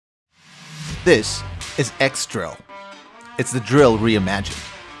This is xDrill. It's the Drill Reimagined.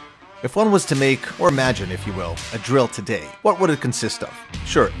 If one was to make, or imagine if you will, a drill today, what would it consist of?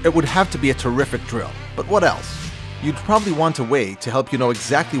 Sure, it would have to be a terrific drill, but what else? You'd probably want a way to help you know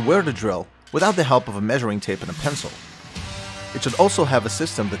exactly where to drill without the help of a measuring tape and a pencil. It should also have a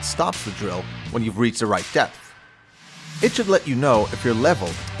system that stops the drill when you've reached the right depth. It should let you know if you're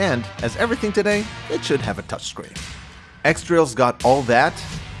leveled, and, as everything today, it should have a touchscreen. xDrill's got all that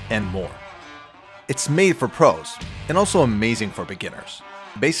and more. It's made for pros, and also amazing for beginners.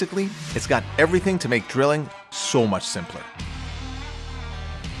 Basically, it's got everything to make drilling so much simpler.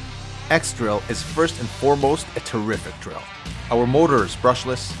 xDrill is first and foremost a terrific drill. Our motor is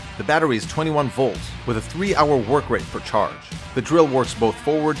brushless, the battery is 21 volts with a 3-hour work rate per charge. The drill works both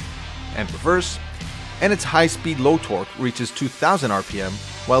forward and reverse, and its high-speed low torque reaches 2000 RPM,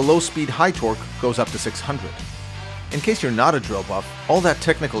 while low-speed high torque goes up to 600. In case you're not a drill buff, all that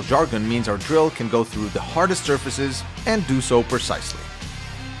technical jargon means our drill can go through the hardest surfaces and do so precisely.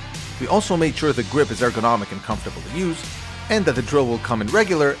 We also made sure the grip is ergonomic and comfortable to use, and that the drill will come in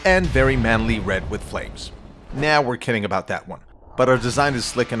regular and very manly red with flames. Nah, we're kidding about that one, but our design is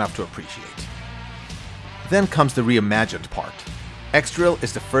slick enough to appreciate. Then comes the reimagined part. xDrill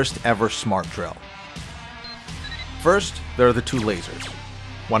is the first ever smart drill. First, there are the two lasers,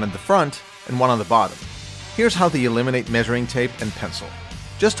 one in the front and one on the bottom. Here's how they eliminate measuring tape and pencil.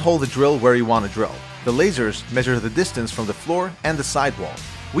 Just hold the drill where you want to drill. The lasers measure the distance from the floor and the sidewall.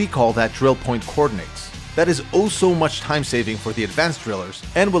 We call that drill point coordinates. That is oh so much time saving for the advanced drillers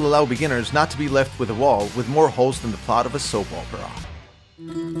and will allow beginners not to be left with a wall with more holes than the plot of a soap opera.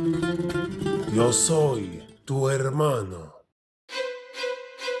 Yo soy tu hermano.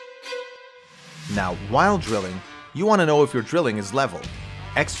 Now, while drilling, you want to know if your drilling is leveled.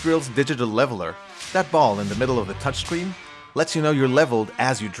 xDrill's digital leveler, that ball in the middle of the touchscreen, lets you know you're leveled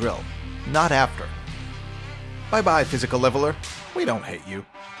as you drill, not after. Bye-bye, physical leveler. We don't hate you.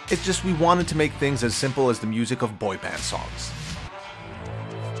 It's just we wanted to make things as simple as the music of boy band songs.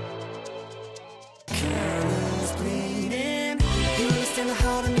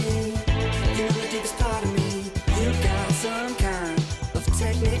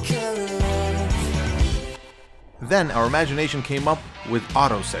 Then our imagination came up with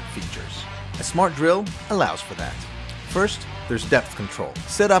auto set features. A smart drill allows for that. First, there's depth control.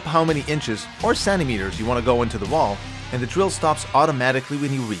 Set up how many inches or centimeters you want to go into the wall, and the drill stops automatically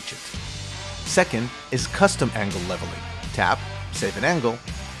when you reach it. Second is custom angle leveling. Tap, save an angle,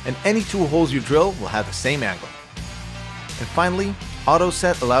 and any two holes you drill will have the same angle. And finally, auto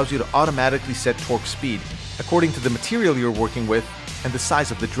set allows you to automatically set torque speed according to the material you're working with and the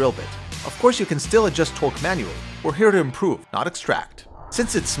size of the drill bit. Of course, you can still adjust torque manually. We're here to improve, not extract.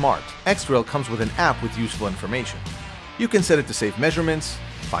 Since it's smart, xDrill comes with an app with useful information. You can set it to save measurements,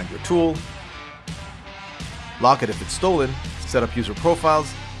 find your tool, lock it if it's stolen, set up user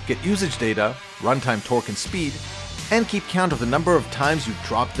profiles, get usage data, runtime torque and speed, and keep count of the number of times you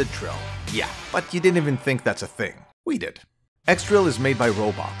dropped the drill. Yeah, but you didn't even think that's a thing. We did. xDrill is made by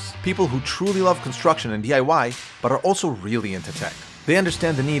Robbox, people who truly love construction and DIY, but are also really into tech. They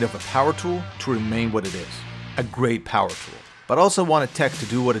understand the need of a power tool to remain what it is, a great power tool, but also want a tech to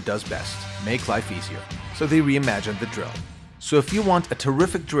do what it does best, make life easier. So they reimagined the drill. So if you want a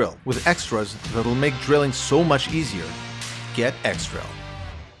terrific drill with extras that'll make drilling so much easier, get xDrill.